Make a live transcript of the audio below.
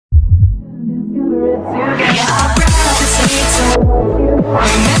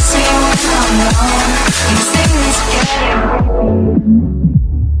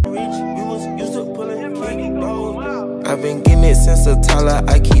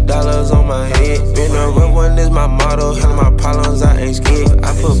model, handle my problems, I ain't scared.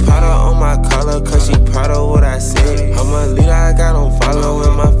 I put powder on my collar, cause she proud of what I said. I'm a leader, I got on follow,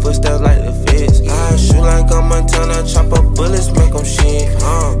 in my footsteps like the feds. I shoot like a Montana, chop up bullets, make them shit.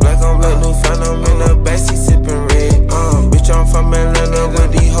 Black on black, new phantom in the backseat sipping red. Bitch, I'm from Atlanta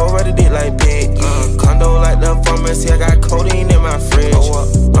with these hoes ready to like pig. Condo like the pharmacy, I got codeine in my fridge.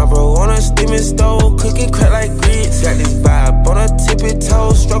 My bro on a steaming stove, cooking crack like grits. Got this vibe on a tippy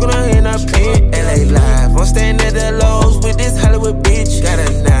toe, struggling in a pit. LA live, I'm staying at the lows with this Hollywood bitch. Got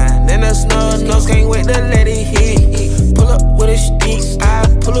a 9 and a snub nose, can't wait to let it hit. Pull up with a stick, I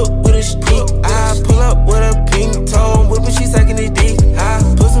pull up with a stick. I pull up with a pink toe, whipping, she sucking it dick. I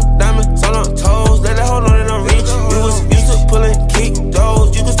put some diamonds on her toes, let her hold on and I'm rich. We was used to pulling kick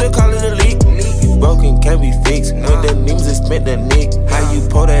doors, you can still call it a leak. Broken can't be fixed, when the names is spent the nick. How you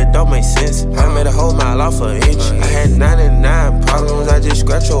pull that don't make sense. I made a whole mile off an inch. I had 99 problems, I just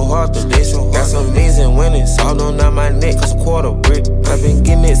scratch your heart to this. Got some knees and winnings, all on down my neck, cause a quarter brick. I've been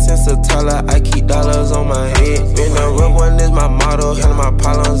getting it since a toddler, I keep dollars on my head. Been a real one is my motto, handle my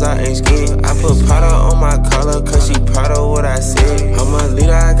problems, I ain't scared. I put powder on my collar, cause she proud of what I said. I'm a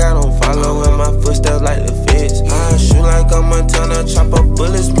leader, I got on follow, in my footsteps like the feds. I shoot like a Montana, chop up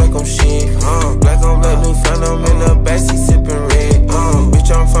bullets, make them shit. Black on black, new phantom in the backseat sipping red.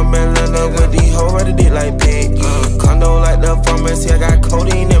 Bitch, I'm from Atlanta with these hoes ready to like pig. Condo like the pharmacy, I got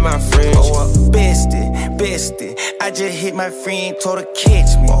codeine in my fridge. Bestie, I just hit my friend, told her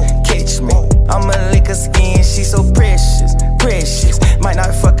catch me. I'ma lick her skin, she so precious. Might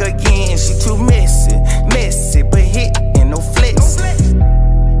not fuck again, she too messy, but hit and no flex.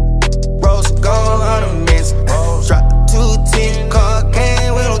 Rose gold ornaments, drop 210, car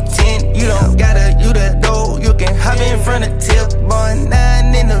game with no 10. You don't gotta, you the dough, you can hop in front of tip. Boy,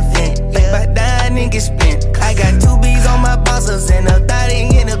 9 in the vent, think about dying and get spent. I got 2 B's on my bosses and a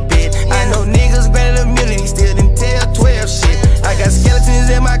 30 in the bed. I know niggas better than million, still didn't tell 12 shit. I got skeletons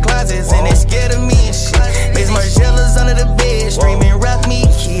in my closets and they scared of me and shit. Miss Margella's under the bed, screaming rock me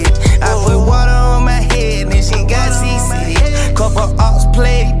kid. I put water on my head and she got CC. Couple ops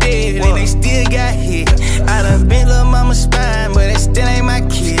played dead and they still got hit. I done bent lil' mama's spine, but it still ain't my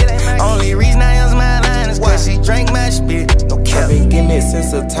kid. Only reason I use my line is cause she drank my spit. No cap. I been getting it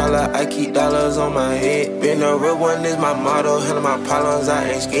since a toddler, I keep dollars on my head. Been a real one is my motto, handle my problems, I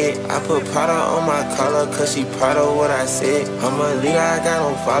ain't scared. I put powder on my collar, cause she proud of what I said. I'm a leader, I got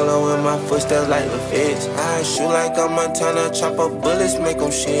on follow, in my footsteps like the feds. I shoot like a Montana, chop up bullets, make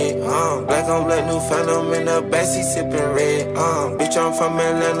them shit. Black on black, new phantom in the backseat sipping red. Bitch, I'm from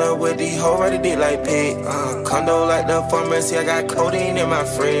Atlanta with these hoes ready to like pig. Condo like the pharmacy, I got codeine in my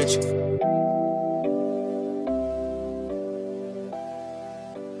fridge.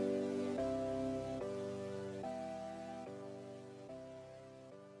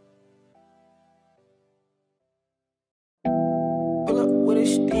 Pull up with a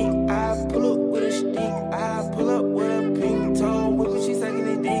stick, I pull up with a stick. I pull up with a pink toe, whipping, she sucking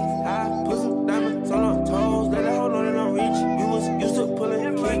it dick. I put some diamonds on her toes, let her hold on and I'm rich. You was used to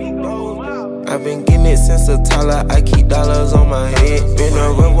pulling kick doors. I've been getting it since a toddler, I keep dollars on my head. Been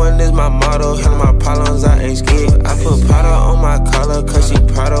a real one is my motto, handle my problems, I ain't scared. I put powder on my collar, cause she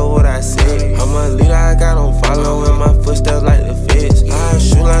proud of what I said. I'm a leader, I got on follow, in my footsteps like the feds. I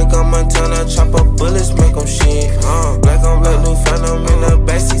shoot like a Montana, chop up bullets, make them shit. Black on black, new phantom in the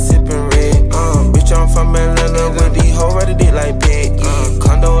backseat sipping red. Bitch, I'm from Atlanta with these hoes ready to like pig.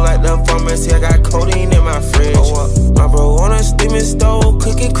 Condo like the pharmacy, I got codeine in my fridge. My bro on a steaming stove,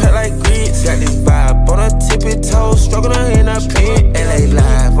 cooking crack like grits. Got this vibe on a tippy toe, struggling in a pit. LA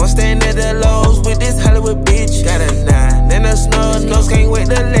live, I'm staying at the lows with this Hollywood bitch. Got a 9 and a snub nose, can't wait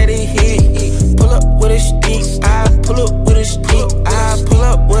to let it hit. Pull up with a stick, I pull up with a stick. I pull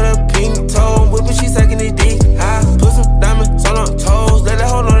up with a pink toe, whipping, she sucking it dick. I put some diamonds on her toes, let her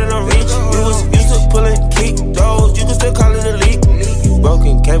hold on and I'm rich. We was used to pulling kick doors, you can still call it a leak.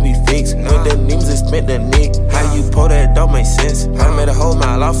 Broken can't be fixed, when the names is spent the nick. How you pull that don't make sense. I made a whole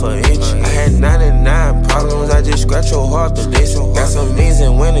mile off an inch. I had 99 problems, I just scratch your heart to this. Got some knees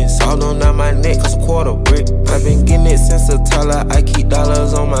and winnings, all on down my neck, cause a quarter brick. I've been getting it since a toddler, I keep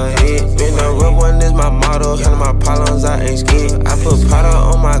dollars on my head. Been a real one is my motto, handle my problems, I ain't scared. I put powder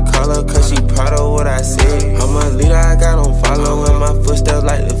on my collar, cause she proud of what I said. I'm a leader, I got on follow, in my footsteps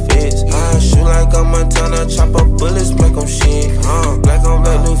like the feds. I shoot like a Montana, chop up bullets, make them shit. Black on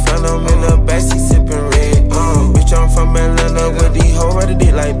black, new phantom in the backseat sipping red. Bitch, I'm from Atlanta with these hoes ready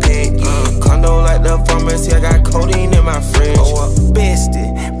to like pig. Condo like the pharmacy, I got codeine in my fridge.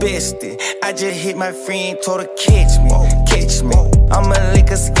 Bestie, I just hit my friend, told her catch me. I'ma lick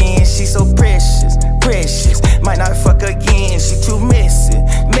her skin, she so precious. Might not fuck again, she too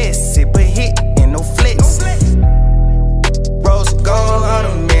messy, but hit and no flex.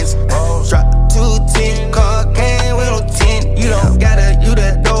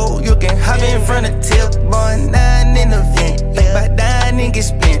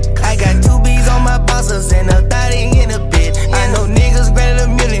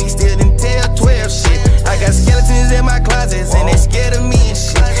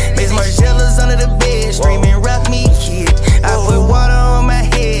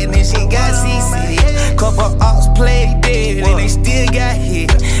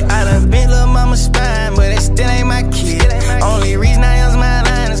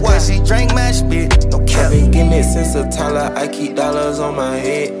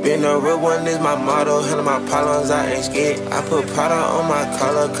 Being a real one is my motto. Handle my problems, I ain't scared. I put Prada on my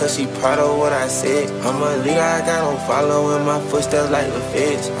collar, cause she proud of what I said. I'm a leader, I got on following my footsteps like the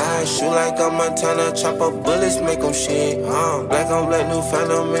feds. I shoot like I'm Montana, chop up bullets, make them shit. Black on black, new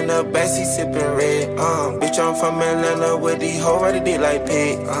phantom in the backseat sipping red. Bitch, I'm from Atlanta with these hoes ready dick like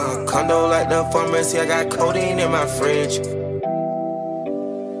pig. Condo like the pharmacy, I got codeine in my fridge.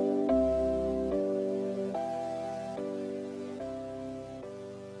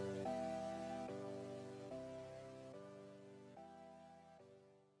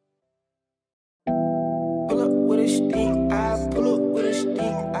 Pull up with a stick, I pull up with a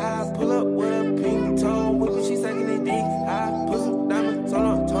stick, I pull up with a pink toe, whipping, she sucking the dick. I put some diamonds on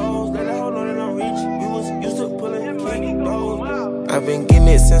her toes, let her hold on and I'm rich. We was used to pulling kick those. I've been getting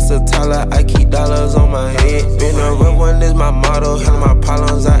it since a toddler, I keep dollars on my head. Being a real one is my motto, handle my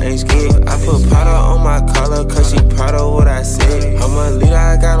problems, I ain't scared. I put powder on my collar, cause she proud of what I said. I'm a leader,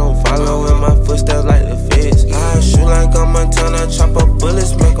 I got on following my footsteps like the feds. I shoot like I'm Montana, chop up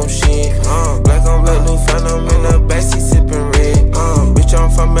bullets, make them shit. Black on black, new phantom in the backseat sipping red. Bitch, I'm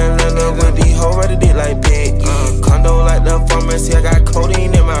from Atlanta with these hoes ready dick like pig. Condo like the pharmacy, I got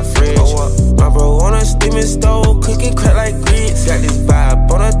codeine in my fridge. My bro on a steaming stove, cooking crack like grits. Got this vibe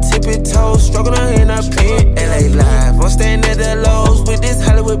on a tippy toe, struggling in a pit. LA live, I'm staying at the Lowe's with this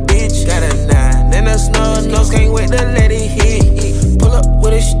Hollywood bitch. Got a 9 and a snub nose, can't wait to let it hit. Pull up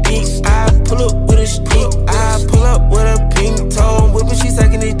with a stick, I pull up with a stick. I pull up with a pink toe, whipping, she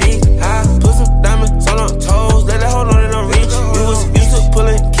sucking the dick. I put some diamonds on her toes, let her hold on and I'm rich. We was used to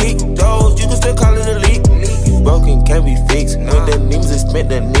pulling kick those, you can still call it a leak. Broken can't be fixed, when the names is spent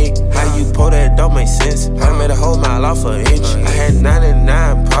the nick. How you pull that don't make sense. I made a whole mile off an inch. I had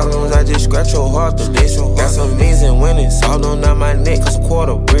 99 problems, I just scratch your heart the list. Got some means and winnings, all on my neck, cause a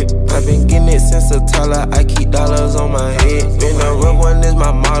quarter brick. I've been getting it since a toddler, I keep dollars on my head. Being a real one is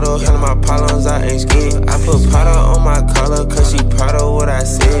my motto, handle my problems, I ain't scared. I put powder on my collar, cause she proud of what I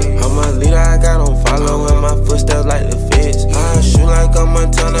said. I'm a leader, I got on following my footsteps like the feds. I shoot like I'm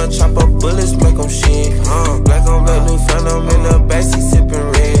Montana, chop up bullets, make them shit. Black on black, new phantom in the backseat sipping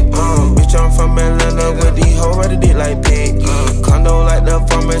red. Bitch, I'm from Atlanta with these hoes ready dick like pig. Condo like the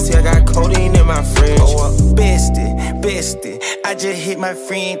pharmacy, I got codeine in my fridge. Bestie, I just hit my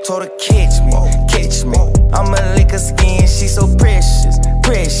friend, told her catch me. I'ma lick her skin, she so precious.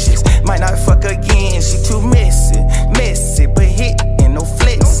 Might not fuck again, she too messy, but hit and no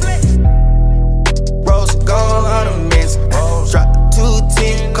flex. Rose gold ornaments, drop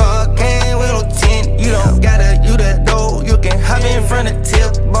 210, car came with no 10. You don't gotta, you the dough, you can hop in front of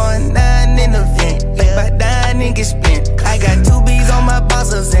tip. Boy, 9 in the vent, think about dying and get spent. I got 2 B's on my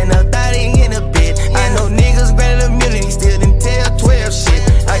bosses and a 30 in a bit. I know niggas granted immunity, still didn't tell 12 shit.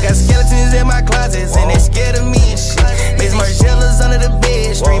 I got skeletons in my closets and they scared of me and shit. Miss Margella's under the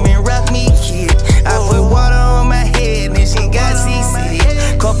bed, screaming rock me kid. I put water on my head and she got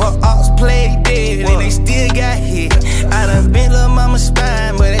CC. Couple ops played dead and they still got hit. I done bent lil' mama's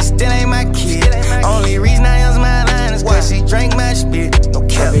spine, but it still ain't my kid. Only reason I use my line is cause she drank my spit. No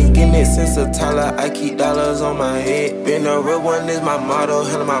cap. I've been getting it since a toddler, I keep dollars on my head. Being a real one is my motto,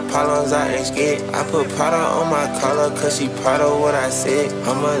 handle my problems, I ain't scared. I put Prada on my collar, cause she proud of what I said.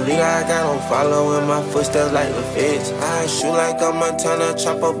 I'm a leader, I got on following my footsteps like the feds. I shoot like I'm Montana,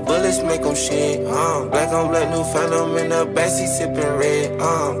 chop up bullets, make them shit. Black on black, new phantom in the backseat sipping red.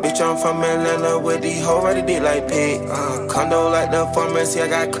 Bitch, I'm from Atlanta with these hoes ready dick like pig. Condo like the pharmacy, I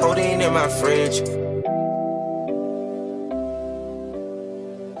got codeine in my fridge.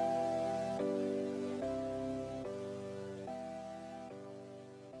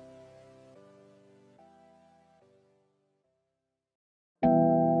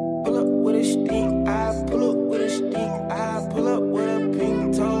 Pull up with a stick, I pull up with a stick, I pull up with a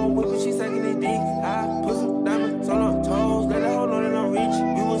pink toe, whipping, she sucking the dick. I put some diamonds on her toes, let her hold on and I'm rich.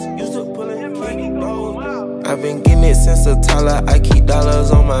 We was used to pulling kick those. I've been getting it since a toddler, I keep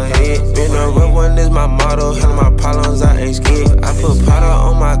dollars on my head. Being a real one is my motto, handle my problems, I ain't scared. I put powder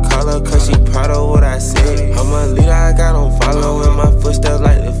on my collar, cause she proud of what I said. I'm a leader, I got on following my footsteps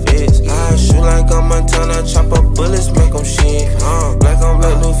like the feds. I shoot like I'm Montana, chop up bullets, make them shit. Black on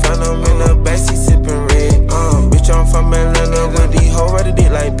black, new phantom in the backseat sipping red. Bitch, I'm from Atlanta with these hoes ready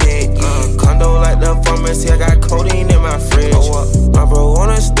dick like pig. Condo like the pharmacy, I got codeine in my fridge. My bro on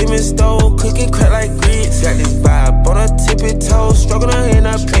a steaming stove, cooking crack like grits. Got this vibe on a tippy toe, struggling in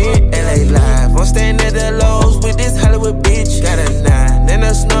a pit. LA live, I'm staying at the Lowe's with this Hollywood bitch. Got a 9 and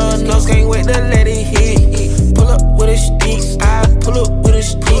a snub nose, can't wait to let it hit. Pull up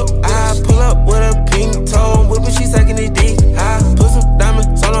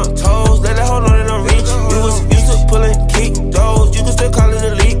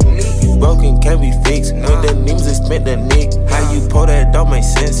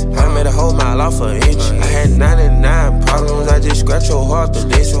off an inch. I had 99 problems, I just scratched your heart to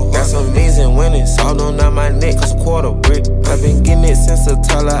this. Got some knees and winnings, all on down my neck, cause a quarter brick. I've been getting it since a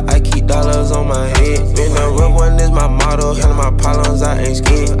toddler, I keep dollars on my head. Been a real one is my motto, handle my problems, I ain't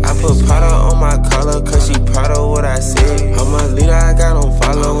scared. I put powder on my collar, cause she proud of what I said. I'm a leader, I got on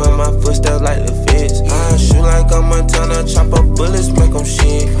follow, and my footsteps like the feds. I shoot like a Montana, chop up bullets, make them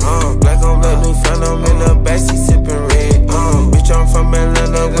shit. Black on black, new phantom in the backseat sipping red. Bitch, I'm from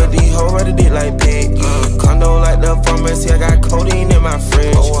Atlanta with these hoes ready to like pig. Condo like the pharmacy, I got codeine in my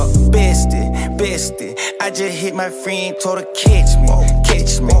fridge. Bestie, I just hit my friend, told her catch me.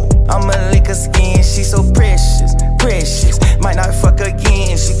 I'ma lick her skin, she so precious. Might not fuck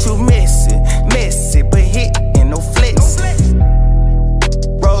again, she too messy, but hit and no flex.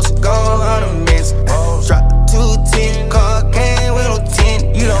 Rose gold ornaments, drop 210, car came with no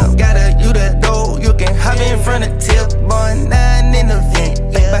 10. You don't gotta, you the dope, you can hop in front of tip, boy 9 in the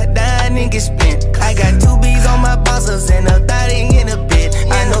vent, like by dying and get spent. I got 2 B's on my bosses and a 30 in the bed.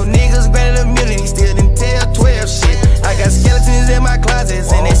 I know niggas better than million, still didn't tell 12 shit. I got skeletons in my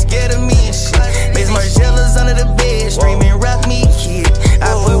closets and they scared of me and shit. Miss Margella's under the bed, screaming rock me kid.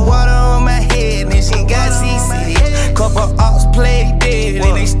 I put water on my head and she got CCD. Couple ops played dead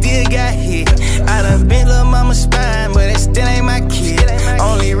and they still got hit. I done bent lil' mama's spine, but it still ain't my kid.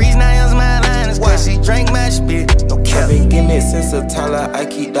 Only reason I use my line is cause she drank my spit. No cap. I been getting it since a toddler, I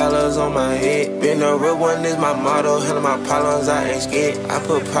keep dollars on my head. Been a real one is my motto, handle my problems, I ain't scared. I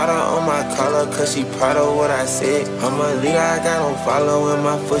put powder on my collar, cause she proud of what I said. I'm a leader, I got on follow, and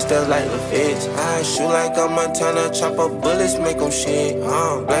my footsteps like the feds. I shoot like a Montana, chop up bullets, make them shit.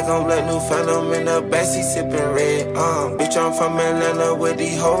 Black on black, new phantom in the backseat sipping red. Bitch, I'm from Atlanta with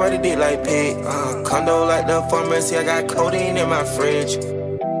these hoes ready to like pig. Condo like the pharmacy, I got codeine in my fridge.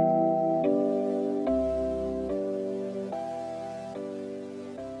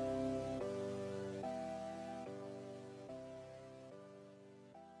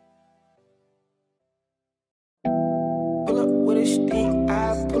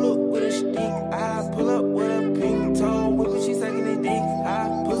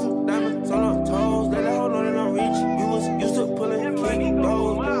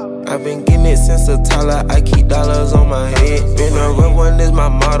 I've been getting it since a toddler, I keep dollars on my head. Been a real one is my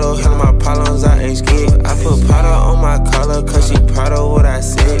motto, handle my problems, I ain't scared. I put powder on my collar, cause she proud of what I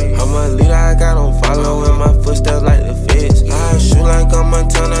said. I'm a leader, I got on follow, and my footsteps like the feds. I shoot like a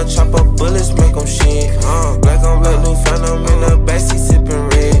Montana, chop up bullets, make them shit. Black on black, new phantom in the backseat sipping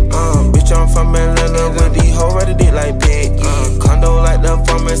red. Bitch, I'm from Atlanta with these hoes ready to like pig. Condo like the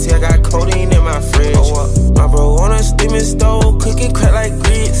pharmacy, I got codeine in my fridge. My bro on a steaming stove, cooking crack like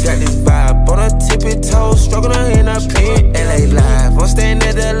grits. Got this vibe on a tippy toe, struggling in a pit. LA live, I'm staying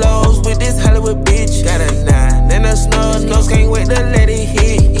at the Lowe's with this Hollywood bitch. Got a 9 and a snub nose, can't wait to let it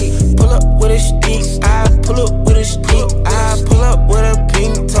hit. Pull up with a stick, I pull up with a stick. I pull up with a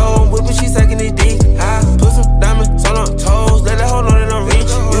pink toe, whipping, she sucking it dick. I put some diamonds on her toes, let her hold on and I'm rich.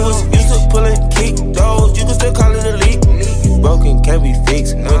 You was used to pulling kick those, you can still call it a leak. Broken can't be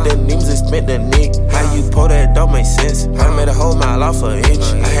fixed, when the names is spent the nick. How you pull that don't make sense. I made a whole mile off an inch.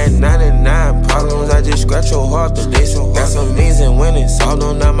 I had 99 problems, I just scratched your heart to this. Got some knees and winnings, all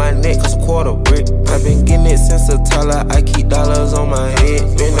on down my neck, cause a quarter brick. I've been getting it since a toddler, I keep dollars on my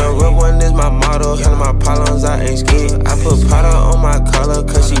head. Been a real one is my motto, handle my problems, I ain't scared. I put powder on my collar,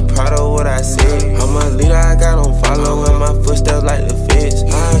 cause she proud of what I said. I'm a leader, I got on follow, and my footsteps like the feds.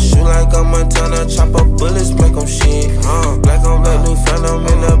 I shoot like a Montana, chop up bullets, make them shit. Black on black, new phantom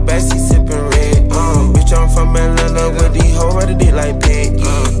in the backseat sipping red. Bitch, I'm from Atlanta with these hoes ready to like pig.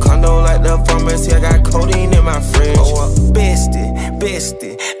 Condo like the pharmacy, I got codeine in my fridge.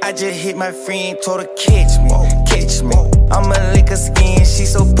 Bestie, I just hit my friend, told her catch me. I'ma lick her skin, she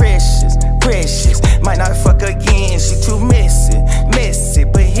so precious. Might not fuck again, she too messy,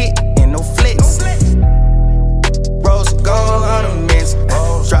 but hit and no flex. Rose gold ornaments,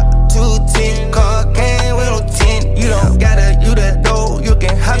 drop 210, car came with no 10. You don't gotta, you the dope, you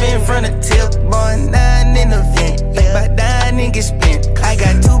can hop in front of tip, boy 9 in the vent, like by dying and get spent. I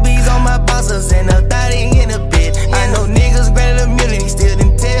got 2 B's on my bosses and a 30 in the bed. I know niggas better than million, still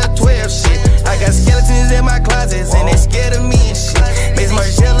didn't tell 12 shit. I got skeletons in my closets and they scared of me and shit. Miss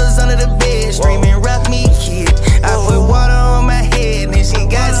Margella's under the bed, screaming rock me kid. I put water on my head and she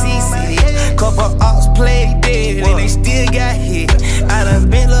got CCD. Couple ops played dead and they still got hit.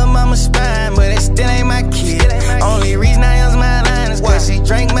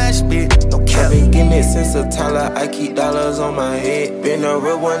 getting it since a toddler, I keep dollars on my head. Been a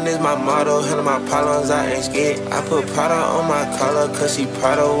real one is my motto, handle my problems, I ain't scared. I put Prada on my collar, cause she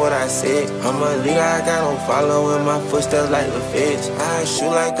proud of what I said. I'm a leader, I got on following my footsteps like the feds. I shoot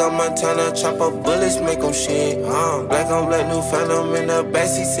like I'm Montana, chop up bullets, make them shit. Black on black, new phantom in the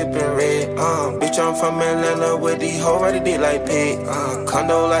backseat sipping red. Bitch, I'm from Atlanta with these hoes ready dick like pig.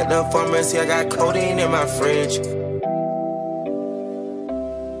 Condo like the pharmacy, I got codeine in my fridge.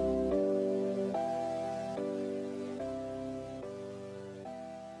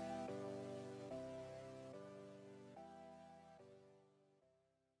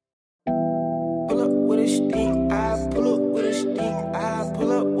 Pull up with a stick, I pull up with a stick, I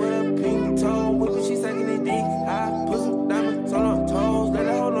pull up with a pink toe, whipping she sucking the dick. I put some diamonds on her toes, let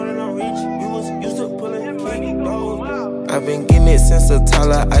her hold on and I'm rich. You was used to pulling king goals. I've been getting it since a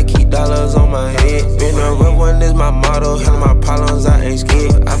toddler, I keep dollars on my head. Been a real one is my motto, handle my problems, I ain't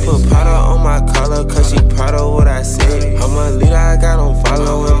scared. I put Prada on my collar, cause she proud of what I said. I'm a leader, I got on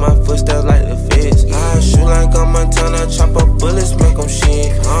following my footsteps like the feds. I shoot like I'm Montana, chop up bullets, make them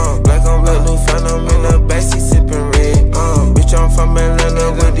shit. Black on black, new phantom in the backseat sipping red. Bitch, I'm from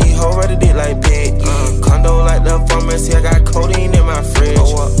Atlanta with these hoes ready dick like pig. Condo like the pharmacy, I got codeine in my fridge.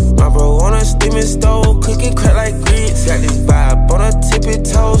 My bro on a steaming stove, cooking crack like grits. Got this vibe on a tippy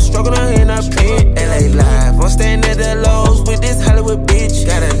toe, struggling in a pit. LA live, I'm staying at the Lowe's with this Hollywood bitch.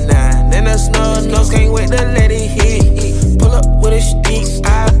 Got a 9 and a snub nose, can't wait to let it hit. Pull up with a stick,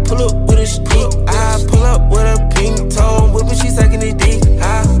 I pull up with a stick. I pull up with a pink toe, whipping she sucking the dick.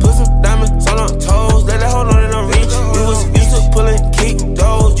 I put some diamonds on her toes, let her hold on and I'm rich. You was used to pulling kick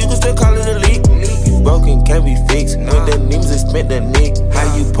those, you can still call it a leak. Broken can't be fixed, when the names is spent the nick. How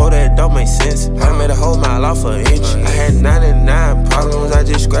you pull that don't make sense. I made a whole mile off an inch. I had 99 problems, I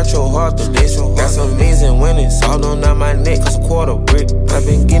just scratch your heart the list. Got some means and winnings, all on down my neck, cause a quarter brick. I've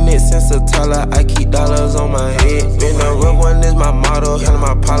been getting it since a toddler, I keep dollars on my head. Been a real one is my motto, handle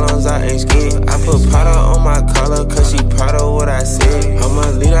my problems, I ain't scared. I put Prada on my collar, cause she proud of what I said. I'm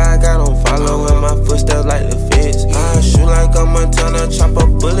a leader, I got on following my footsteps like the feds. I shoot like I'm Montana, chop up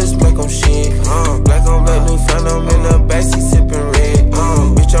bullets, make them shit. Black on black, new phantom in the backseat sipping red.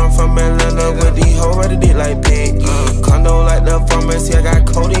 Bitch, I'm from Atlanta with these hoes ready dick like pig. Condo like the pharmacy, I got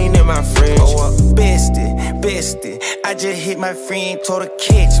codeine in my fridge. Bestie, I just hit my friend, told her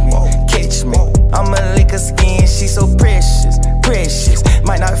catch me. I'ma lick her skin, she so precious.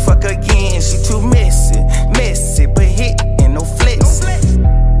 Might not fuck again, she too messy, but hit and no flex.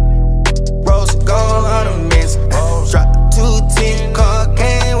 Rose gold ornaments, drop 210, car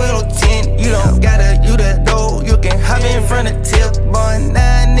came with no 10. You don't gotta, you the dough, you can hop in front of tip. Boy,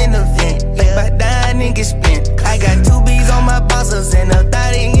 9 in the vent, like by 9 and get spent. I got 2 B's on my bosses and a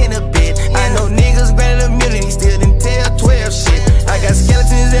 30 in a bit. I know niggas granted immunity, still didn't tell 12 shit. I got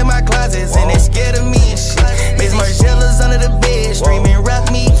skeletons in my closets and they scared of me and shit. Miss Margella's under the bed, streaming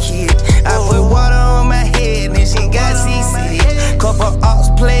rock me kid. I put water on my head and she got CC. Couple ops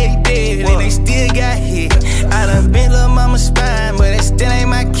played dead and they still got hit. I done bent lil' mama's spine, but it still ain't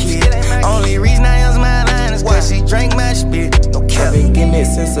my kid. Only reason I use my line is cause she drank my spit. No cap. I've been getting it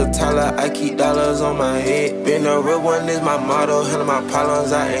since a toddler, I keep dollars on my head. Been a real one is my motto, handle my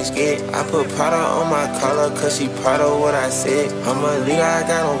problems, I ain't scared. I put Prada on my collar, cause she proud of what I said. I'm a leader, I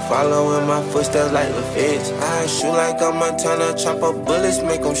got on following my footsteps like the feds. I shoot like I'm Montana, chop up bullets,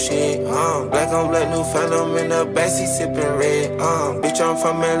 make them shit. Black on black, new phantom in the backseat sipping red. Bitch, I'm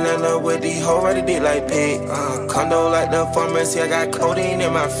from Atlanta with these hoes ready dick like pig. Condo like the pharmacy, I got codeine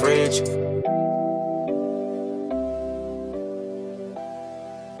in my fridge.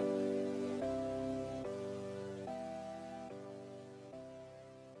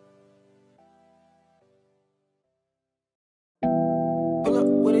 Pull up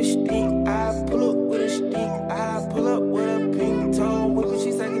with a stick, I pull up with a stick, I pull up with a pink toe, whipping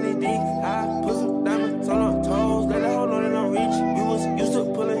she sucking the dick. I put some diamonds on her toes, let her hold on and I'm rich. You was used to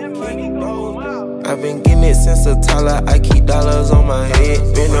pulling king goals. I've been getting it since a toddler, I keep dollars on my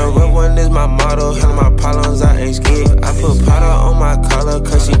head. Been a real one is my motto, handle my problems, I ain't scared. I put Prada on my collar,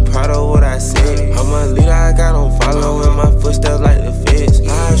 cause she proud of what I said. I'm a leader, I got on following my footsteps like the feds.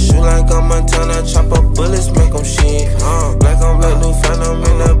 I shoot like I'm Montana, chop up bullets, make them shit. Black on black, new phantom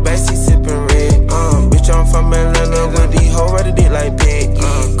in the backseat sipping red. Bitch, I'm from Atlanta with these hoes ready dick like pig.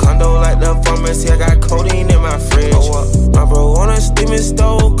 Condo like the pharmacy, I got codeine in my fridge. My bro on a steaming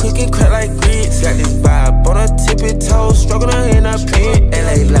stove, cooking crack like grits. Got this vibe on a tippy toe, struggling in a pit.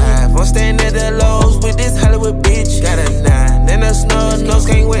 LA live, I'm staying at the Lowe's with this Hollywood bitch. Got a 9 and a snub nose,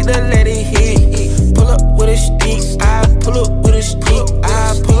 can't wait to let it hit. Pull up with a stick, I pull up with a stick.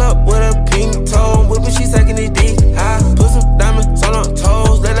 I pull up with a pink toe, whipping she sucking the dick. I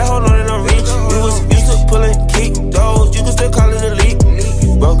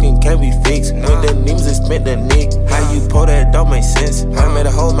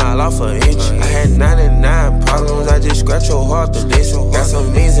off an inch. I had 99 problems, I just scratch your heart to this. Got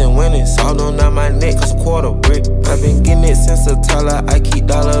some means and winnings, all on down my neck, cause a quarter brick. I been getting it since a toddler, I keep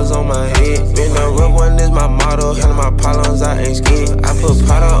dollars on my head. Been a real one is my motto, handle my problems, I ain't scared. I put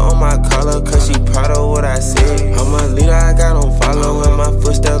powder on my collar, cause she proud of what I said. I'm a leader, I got on follow, and my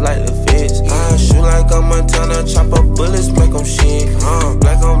footsteps like the feds. I shoot like a Montana, chop up bullets, make them shit.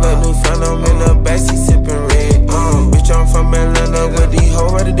 Black on black, new phantom in the backseat sippin' red. Bitch, I'm from Atlanta with these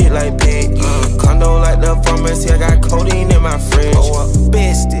hoes ready to like pig. Condo like the pharmacy, I got codeine in my fridge.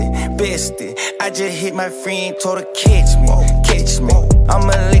 Bestie, I just hit my friend, told her catch me.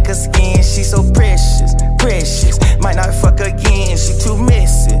 I'ma lick her skin, she so precious. Might not fuck again, she too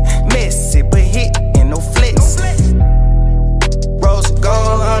messy, but hit and no flex. Rose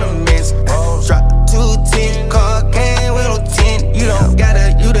gold ornaments, drop 210, car came with no 10. You don't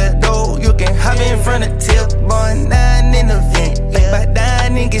gotta, you the dough, you can hop in front of tip, boy, 9 in the vent, like by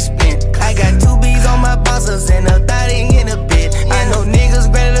 9 and get spent. I got 2 B's on my bosses and a 30 in a bed. I know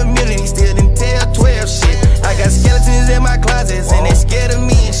niggas granted a million, still didn't tell 12 shit. I got skeletons in my closets and they